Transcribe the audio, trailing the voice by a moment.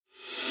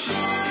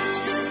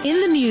In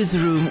the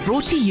Newsroom,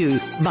 brought to you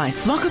by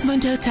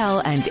Swakopmund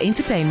Hotel and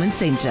Entertainment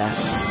Centre.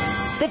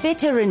 The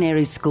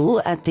Veterinary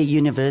School at the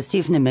University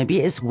of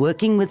Namibia is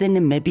working with the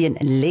Namibian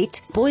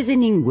lead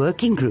poisoning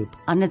working group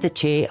under the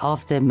chair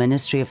of the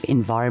Ministry of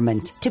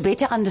Environment to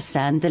better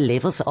understand the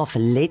levels of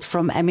lead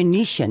from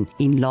ammunition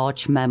in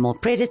large mammal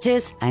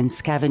predators and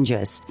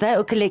scavengers. They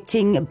are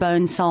collecting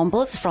bone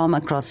samples from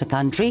across the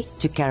country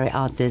to carry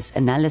out this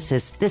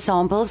analysis. The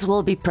samples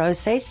will be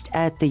processed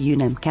at the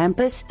Unam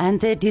campus and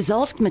the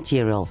dissolved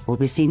material will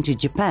be sent to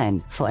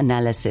Japan for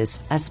analysis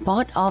as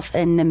part of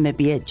a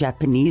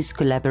Namibia-Japanese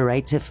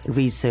collaborative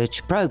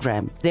research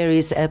program. There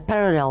is a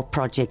parallel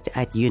project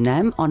at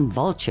Unam on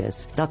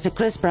vultures. Dr.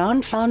 Chris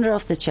Brown, founder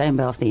of the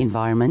Chamber of the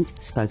Environment,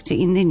 spoke to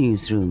In The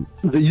Newsroom.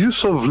 The use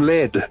of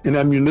lead in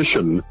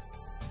ammunition,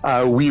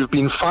 we've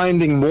been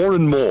finding more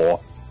and more,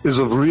 is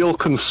of real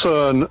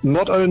concern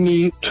not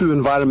only to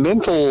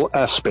environmental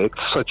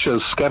aspects such as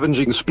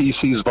scavenging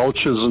species,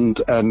 vultures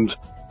and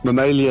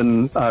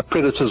mammalian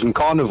predators and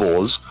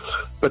carnivores,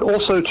 but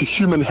also to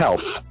human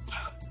health.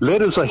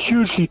 Lead is a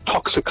hugely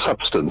toxic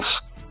substance,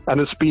 and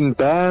it's been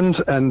banned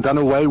and done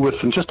away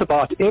with in just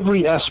about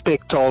every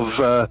aspect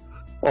of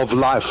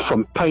life,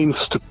 from paints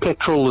to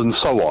petrol and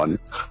so on,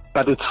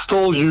 but it's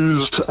still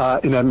used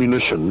in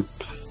ammunition.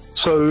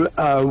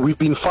 So we've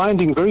been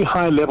finding very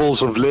high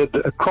levels of lead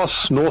across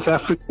North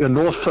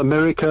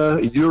America,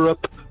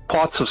 Europe,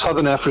 parts of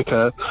Southern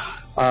Africa,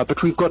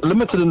 but we've got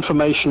limited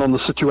information on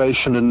the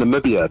situation in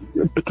Namibia,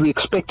 but we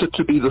expect it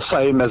to be the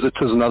same as it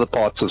is in other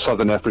parts of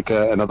Southern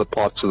Africa and other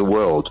parts of the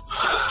world.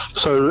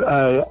 So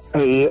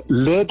a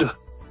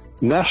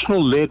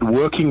national lead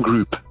working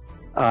group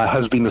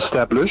has been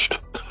established,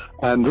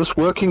 and this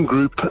working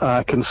group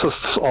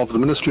consists of the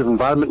Ministry of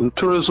Environment and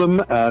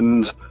Tourism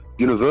and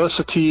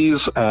universities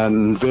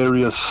and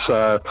various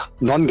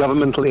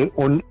non-governmental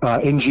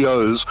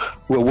NGOs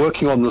who are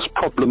working on this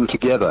problem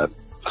together.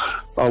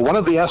 One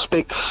of the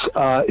aspects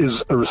is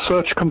a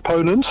research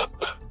component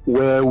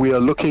where we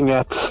are looking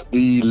at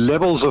the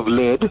levels of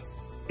lead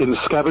in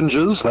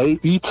scavengers. They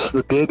eat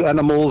the dead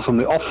animals and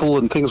the offal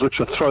and things which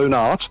are thrown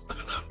out,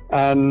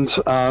 and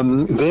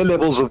their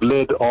levels of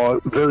lead are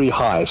very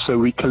high. So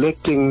we're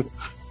collecting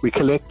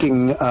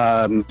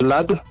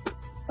blood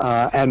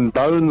and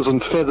bones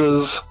and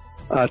feathers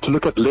to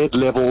look at lead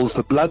levels.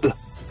 The blood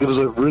gives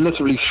a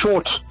relatively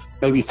short,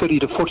 maybe 30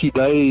 to 40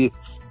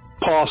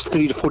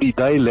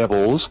 day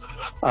levels.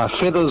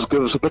 Feathers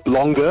gives a bit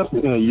longer,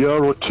 a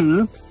year or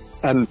two,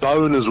 and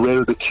bone is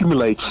where it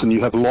accumulates and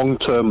you have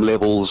long-term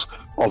levels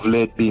of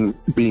lead being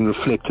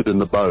reflected in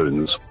the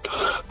bones.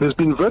 There's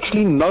been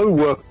virtually no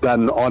work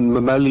done on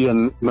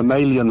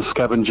mammalian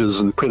scavengers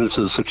and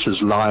predators such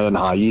as lion,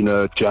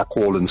 hyena,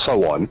 jackal, and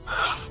so on.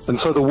 And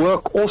so the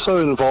work also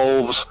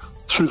involves,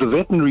 through the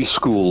Veterinary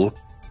School,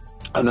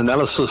 an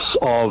analysis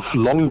of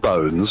long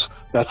bones,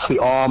 that's the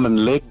arm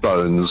and leg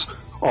bones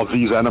of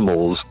these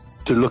animals,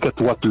 to look at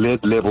what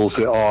lead levels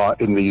there are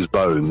in these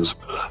bones.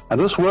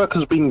 And this work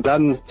is being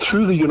done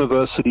through the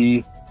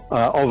University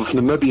of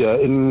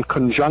Namibia in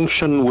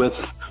conjunction with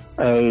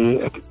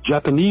a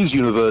Japanese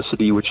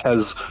university which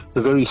has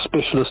the very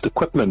specialist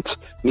equipment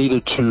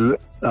needed to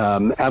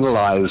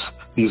analyze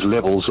these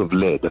levels of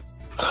lead.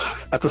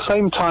 At the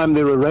same time,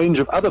 there are a range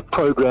of other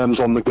programs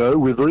on the go.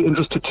 We're very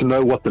interested to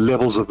know what the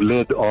levels of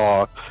lead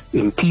are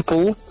in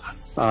people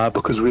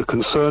because we're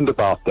concerned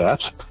about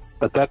that.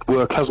 But that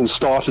work hasn't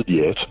started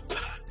yet.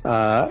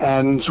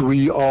 And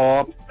we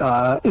are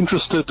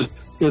interested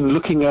in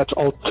looking at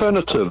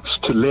alternatives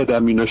to lead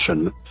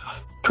ammunition.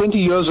 20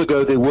 years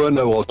ago, there were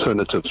no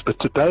alternatives, but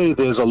today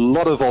there's a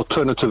lot of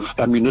alternative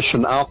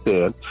ammunition out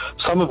there,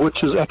 some of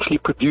which is actually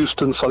produced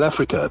in South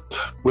Africa,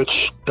 which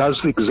does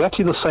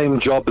exactly the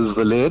same job as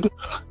the lead,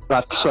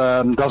 but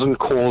doesn't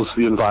cause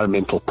the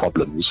environmental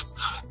problems.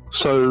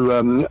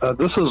 So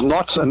this is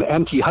not an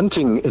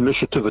anti-hunting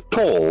initiative at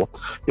all.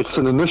 It's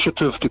an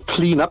initiative to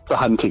clean up the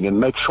hunting and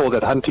make sure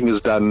that hunting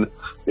is done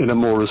in a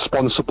more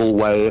responsible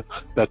way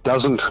that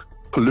doesn't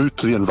pollute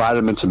the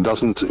environment and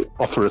doesn't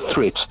offer a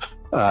threat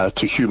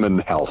to human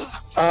health.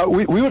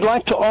 We would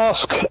like to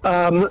ask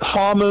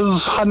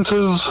farmers,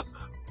 hunters,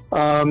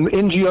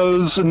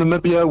 NGOs in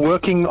Namibia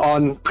working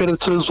on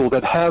predators or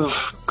that have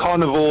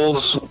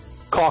carnivores,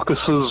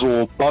 carcasses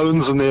or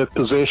bones in their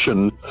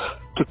possession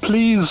to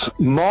please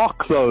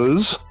mark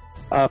those,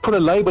 put a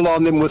label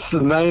on them with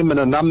the name and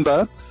a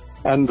number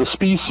and the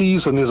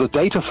species, and there's a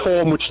data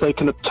form which they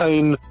can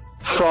obtain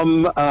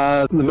from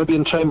the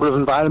Namibian Chamber of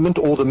Environment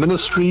or the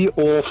Ministry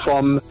or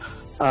from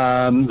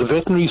the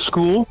Veterinary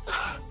School,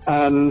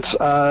 and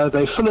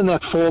they fill in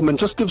that form and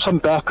just give some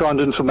background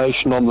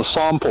information on the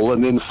sample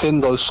and then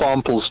send those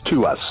samples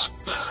to us.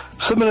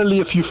 Similarly,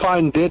 if you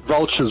find dead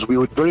vultures, we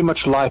would very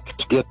much like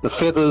to get the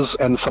feathers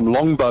and some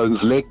long bones,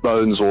 leg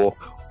bones or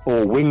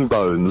wing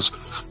bones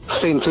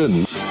sent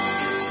in.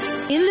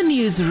 In the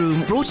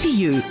Newsroom, brought to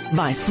you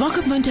by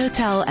Swakopmund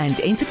Hotel and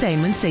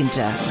Entertainment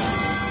Centre.